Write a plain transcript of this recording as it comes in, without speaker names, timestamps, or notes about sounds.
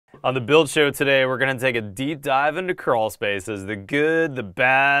On the build show today, we're going to take a deep dive into crawl spaces, the good, the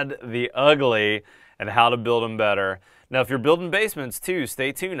bad, the ugly, and how to build them better. Now, if you're building basements too,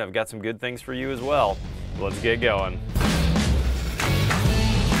 stay tuned. I've got some good things for you as well. Let's get going.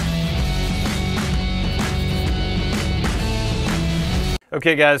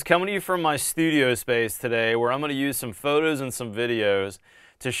 Okay guys, coming to you from my studio space today, where I'm going to use some photos and some videos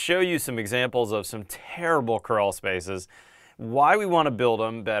to show you some examples of some terrible crawl spaces, why we want to build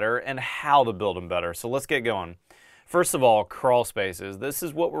them better, and how to build them better. So let's get going. First of all, crawl spaces. This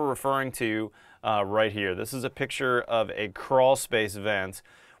is what we're referring to right here. This is a picture of a crawl space vent,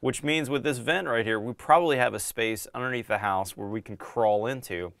 which means with this vent right here, we probably have a space underneath the house where we can crawl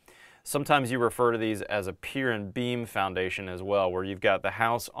into. Sometimes you refer to these as a pier and beam foundation as well, where you've got the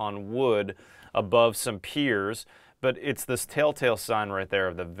house on wood above some piers, but it's this telltale sign right there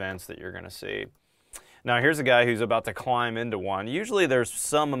of the vents that you're going to see. Now here's a guy who's about to climb into one. Usually there's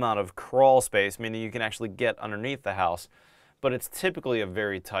some amount of crawl space, meaning you can actually get underneath the house, but it's typically a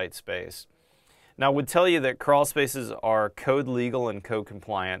very tight space. Now I would tell you that crawl spaces are code legal and code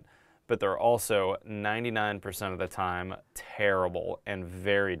compliant, but they're also 99% of the time terrible and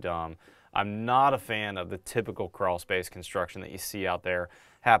very dumb. I'm not a fan of the typical crawl space construction that you see out there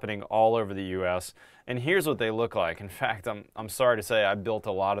happening all over the US. And here's what they look like. In fact, I'm sorry to say I built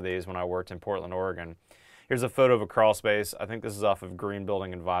a lot of these when I worked in Portland, Oregon. Here's a photo of a crawl space. I think this is off of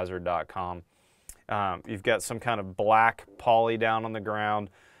greenbuildingadvisor.com. You've got some kind of black poly down on the ground,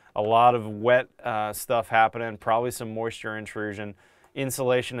 a lot of wet stuff happening, probably some moisture intrusion.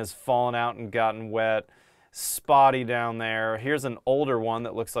 Insulation has fallen out and gotten wet, spotty down there. Here's an older one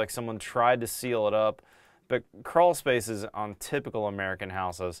that looks like someone tried to seal it up. But crawl spaces on typical American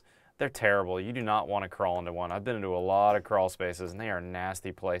houses, they're terrible. You do not want to crawl into one. I've been into a lot of crawl spaces, and they are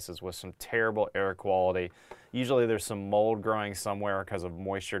nasty places with some terrible air quality. Usually there's some mold growing somewhere because of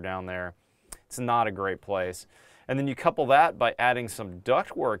moisture down there. It's not a great place. And then you couple that by adding some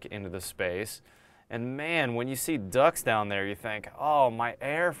ductwork into the space. And man, when you see ducts down there, you think, oh, my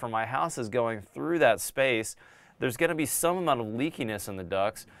air from my house is going through that space. There's going to be some amount of leakiness in the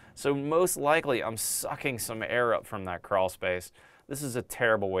ducts, so most likely I'm sucking some air up from that crawl space. This is a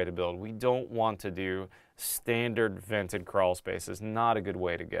terrible way to build. We don't want to do standard vented crawl spaces. Not a good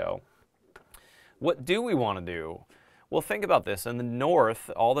way to go. What do we want to do? Well, think about this. In the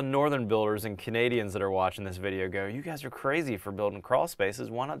north, all the northern builders and Canadians that are watching this video go, you guys are crazy for building crawl spaces.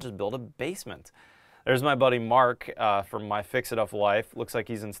 Why not just build a basement? There's my buddy Mark from my Fix It Up Life. Looks like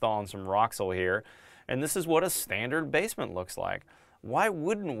he's installing some Roxel here. And this is what a standard basement looks like. Why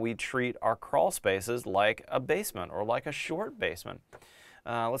wouldn't we treat our crawl spaces like a basement or like a short basement?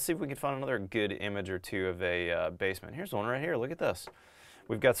 Let's see if we can find another good image or two of a basement. Here's one right here. Look at this.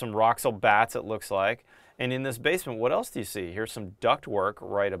 We've got some Roxel bats, it looks like. And in this basement, what else do you see? Here's some ductwork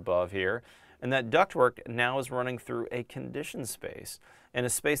right above here. And that ductwork now is running through a conditioned space, and a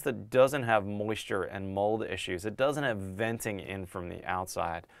space that doesn't have moisture and mold issues. It doesn't have venting in from the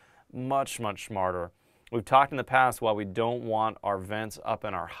outside. Much, much smarter. We've talked in the past why we don't want our vents up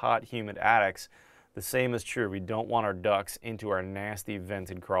in our hot, humid attics. The same is true. We don't want our ducts into our nasty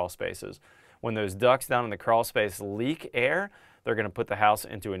vented crawl spaces. When those ducts down in the crawl space leak air, they're going to put the house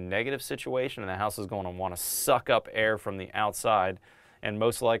into a negative situation, and the house is going to want to suck up air from the outside, and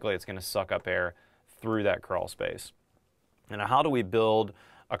most likely it's going to suck up air through that crawl space. Now, how do we build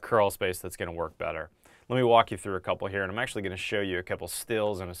a crawl space that's going to work better? Let me walk you through a couple here, and I'm actually going to show you a couple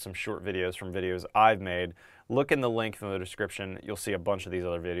stills and some short videos from videos I've made. Look in the link in the description. You'll see a bunch of these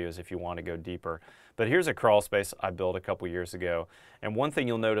other videos if you want to go deeper. But here's a crawl space I built a couple years ago. And one thing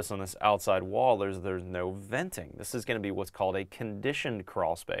you'll notice on this outside wall, there's no venting. This is going to be what's called a conditioned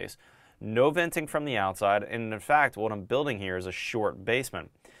crawl space. No venting from the outside, and in fact, what I'm building here is a short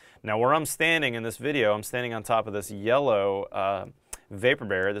basement. Now, where I'm standing in this video, I'm standing on top of this yellow vapor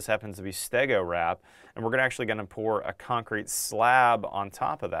barrier. This happens to be Stego wrap, and we're actually going to pour a concrete slab on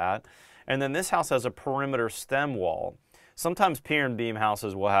top of that. And then this house has a perimeter stem wall. Sometimes pier and beam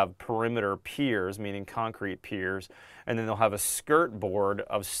houses will have perimeter piers, meaning concrete piers, and then they'll have a skirt board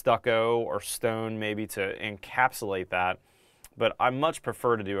of stucco or stone maybe to encapsulate that. But I much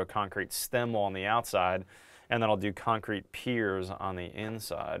prefer to do a concrete stem wall on the outside, and then I'll do concrete piers on the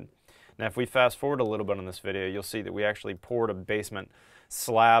inside. Now, if we fast forward a little bit on this video, you'll see that we actually poured a basement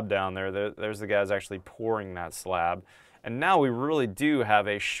slab down there. There's the guys actually pouring that slab. And now we really do have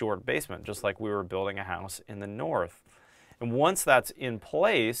a short basement, just like we were building a house in the north. And once that's in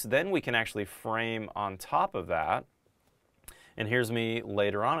place, then we can actually frame on top of that. And here's me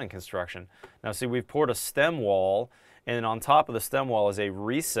later on in construction. Now see, we've poured a stem wall, And on top of the stem wall is a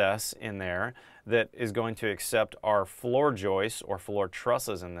recess in there that is going to accept our floor joists, or floor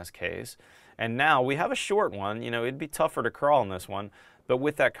trusses in this case. And now we have a short one. You know, it'd be tougher to crawl in this one, but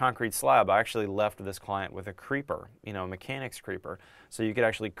with that concrete slab, I actually left this client with a creeper, you know, a mechanic's creeper. So you could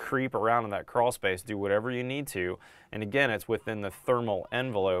actually creep around in that crawl space, do whatever you need to. And again, it's within the thermal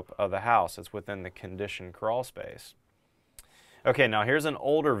envelope of the house. It's within the conditioned crawl space. Okay, now here's an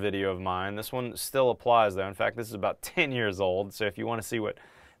older video of mine. This one still applies though. In fact, this is about 10 years old. So if you want to see what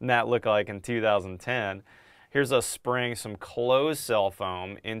that looked like in 2010, here's us spraying some closed cell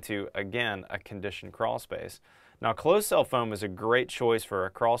foam into, again, a conditioned crawl space. Now, closed cell foam is a great choice for a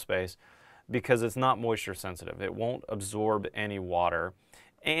crawl space because it's not moisture sensitive. It won't absorb any water,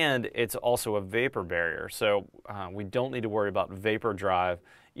 and it's also a vapor barrier. So we don't need to worry about vapor drive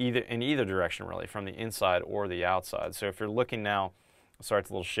in either direction, really, from the inside or the outside. So if you're looking now, sorry,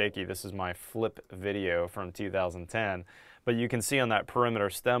 it's a little shaky. This is my flip video from 2010. But you can see on that perimeter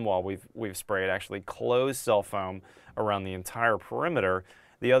stem wall, we've sprayed actually closed cell foam around the entire perimeter.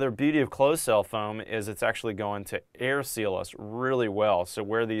 The other beauty of closed cell foam is it's actually going to air seal us really well. So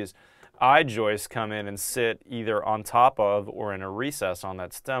where these eye joists come in and sit either on top of or in a recess on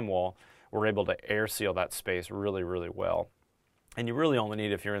that stem wall, we're able to air seal that space really, really well. And you really only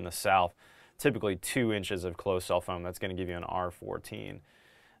need, if you're in the south, typically 2 inches of closed cell foam. That's going to give you an R14.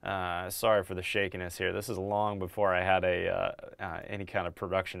 Sorry for the shakiness here. This is long before I had any kind of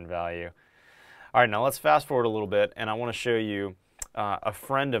production value. All right, now let's fast forward a little bit, and I want to show you a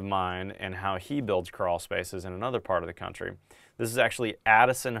friend of mine and how he builds crawl spaces in another part of the country. This is actually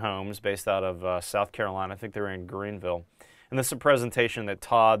Addison Homes, based out of South Carolina. I think they're in Greenville. And this is a presentation that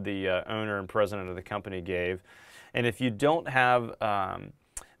Todd, the owner and president of the company, gave. And if you don't have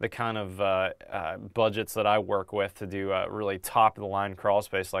the kind of budgets that I work with to do a really top-of-the-line crawl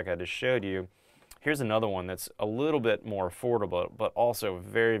space like I just showed you, here's another one that's a little bit more affordable, but also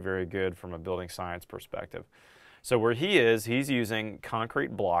very, very good from a building science perspective. So where he is, he's using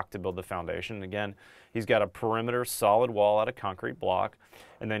concrete block to build the foundation. Again, he's got a perimeter solid wall out of concrete block.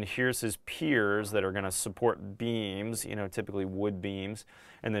 And then here's his piers that are going to support beams, you know, typically wood beams,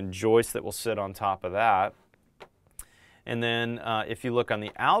 and then joists that will sit on top of that. And then if you look on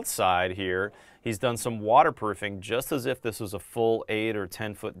the outside here, he's done some waterproofing just as if this was a full 8 or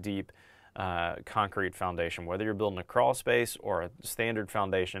 10 foot deep concrete foundation. Whether you're building a crawl space or a standard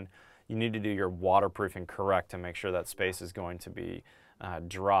foundation, you need to do your waterproofing correct to make sure that space is going to be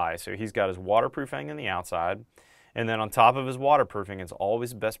dry. So he's got his waterproofing on the outside, and then on top of his waterproofing, it's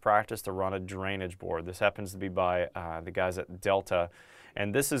always best practice to run a drainage board. This happens to be by the guys at Delta,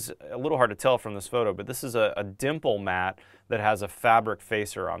 and this is a little hard to tell from this photo, but this is a dimple mat that has a fabric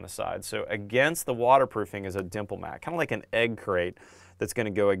facer on the side. So against the waterproofing is a dimple mat, kind of like an egg crate that's going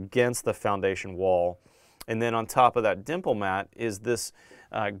to go against the foundation wall. And then on top of that dimple mat is this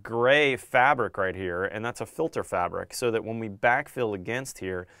gray fabric right here, and that's a filter fabric, so that when we backfill against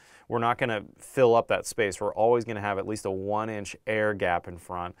here, we're not going to fill up that space. We're always going to have at least a 1-inch air gap in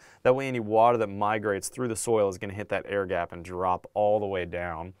front. That way any water that migrates through the soil is going to hit that air gap and drop all the way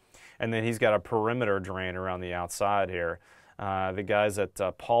down. And then he's got a perimeter drain around the outside here. The guys at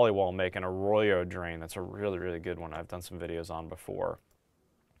Polywall make an arroyo drain. That's a really, really good one. I've done some videos on before.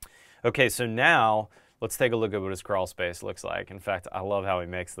 Okay, so now let's take a look at what his crawl space looks like. In fact, I love how he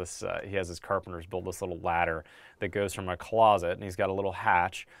makes this. He has his carpenters build this little ladder that goes from a closet, and he's got a little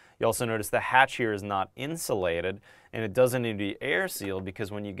hatch. You also notice the hatch here is not insulated, and it doesn't need to be air sealed, because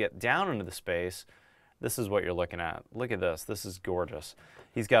when you get down into the space, this is what you're looking at. Look at this. This is gorgeous.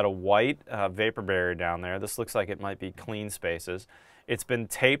 He's got a white vapor barrier down there. This looks like it might be Crawlspaces. It's been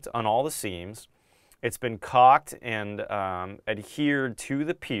taped on all the seams. It's been caulked and adhered to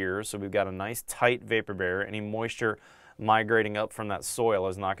the piers, so we've got a nice tight vapor barrier. Any moisture migrating up from that soil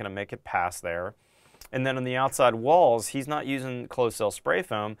is not going to make it past there. And then on the outside walls, he's not using closed cell spray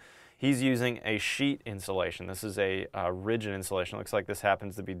foam. He's using a sheet insulation. This is a rigid insulation. Looks like this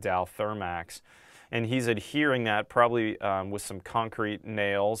happens to be Dow Thermax. And he's adhering that probably with some concrete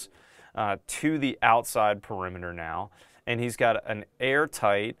nails to the outside perimeter now. And he's got an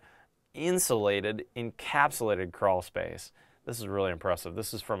airtight, insulated, encapsulated crawl space. This is really impressive.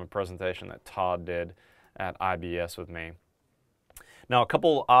 This is from a presentation that Todd did at IBS with me. Now, a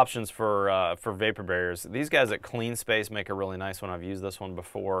couple options for vapor barriers. These guys at Crawlspaces make a really nice one. I've used this one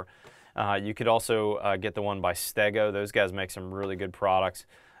before. You could also get the one by Stego. Those guys make some really good products.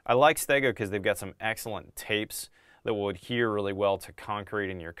 I like Stego because they've got some excellent tapes that will adhere really well to concrete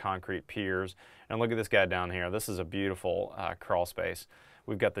and your concrete piers. And look at this guy down here. This is a beautiful crawl space.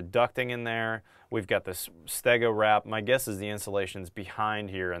 We've got the ducting in there. We've got this Stego wrap. My guess is the insulation's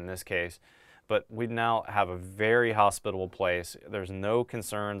behind here in this case. but we now have a very hospitable place. There's no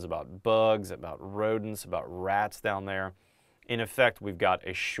concerns about bugs, about rodents, about rats down there. In effect, we've got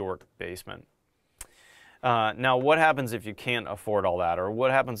a short basement. Now, what happens if you can't afford all that? Or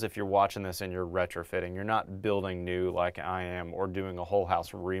what happens if you're watching this and you're retrofitting? You're not building new like I am or doing a whole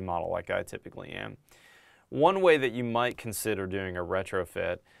house remodel like I typically am. One way that you might consider doing a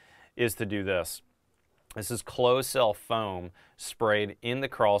retrofit is to do this. This is closed cell foam sprayed in the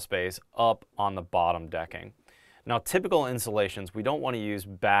crawl space up on the bottom decking. Now, typical insulations, we don't want to use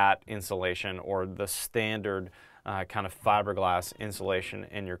batt insulation or the standard kind of fiberglass insulation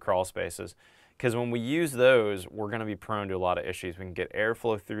in your crawl spaces, because when we use those, we're going to be prone to a lot of issues. We can get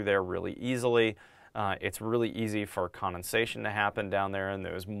airflow through there really easily. It's really easy for condensation to happen down there in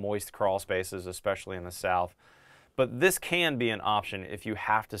those moist crawl spaces, especially in the south. But this can be an option if you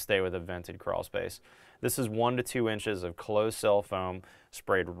have to stay with a vented crawl space. This is 1 to 2 inches of closed cell foam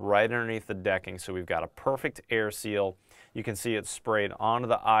sprayed right underneath the decking, so we've got a perfect air seal. You can see it sprayed onto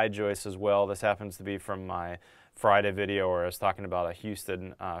the eye joists as well. This happens to be from my Friday video where I was talking about a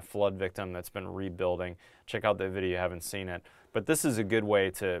Houston flood victim that's been rebuilding. Check out that video if you haven't seen it. But this is a good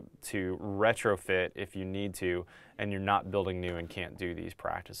way to retrofit if you need to and you're not building new and can't do these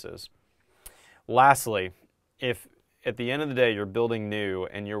practices. Lastly, if at the end of the day you're building new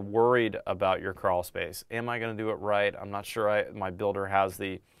and you're worried about your crawl space, am I going to do it right? I'm not sure my builder has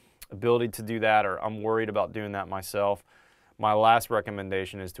the ability to do that, or I'm worried about doing that myself. My last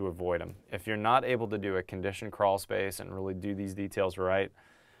recommendation is to avoid them. If you're not able to do a conditioned crawl space and really do these details right,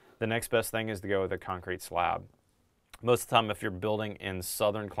 the next best thing is to go with a concrete slab. Most of the time, if you're building in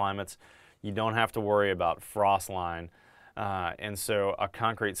southern climates, you don't have to worry about frost line, and so a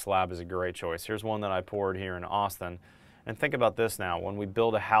concrete slab is a great choice. Here's one that I poured here in Austin, and think about this now. When we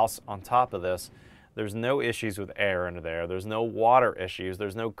build a house on top of this, there's no issues with air under there. There's no water issues.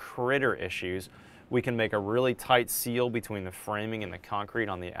 There's no critter issues. We can make a really tight seal between the framing and the concrete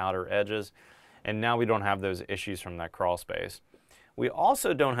on the outer edges, and now we don't have those issues from that crawl space. We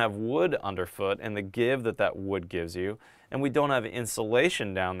also don't have wood underfoot and the give that that wood gives you, and we don't have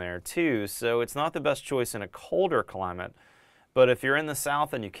insulation down there too, so it's not the best choice in a colder climate. But if you're in the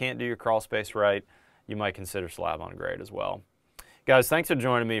south and you can't do your crawl space right, you might consider slab on grade as well. Guys, thanks for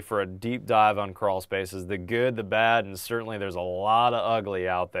joining me for a deep dive on crawl spaces, the good, the bad, and certainly there's a lot of ugly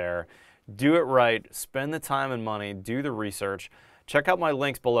out there. Do it right, spend the time and money, do the research. Check out my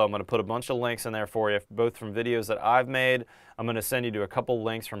links below. I'm going to put a bunch of links in there for you, both from videos that I've made. I'm going to send you to a couple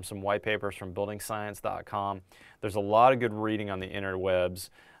links from some white papers from buildingscience.com. There's a lot of good reading on the interwebs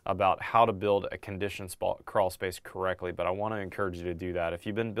about how to build a conditioned crawl space correctly, but I want to encourage you to do that. If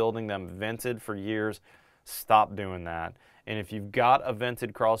you've been building them vented for years, stop doing that. And if you've got a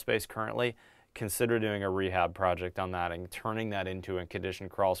vented crawl space currently, consider doing a rehab project on that and turning that into a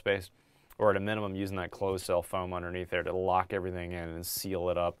conditioned crawl space, or at a minimum using that closed cell foam underneath there to lock everything in and seal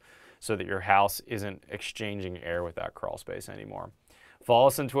it up so that your house isn't exchanging air with that crawl space anymore. Follow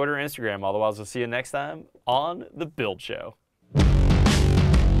us on Twitter and Instagram. Otherwise, we'll see you next time on The Build Show.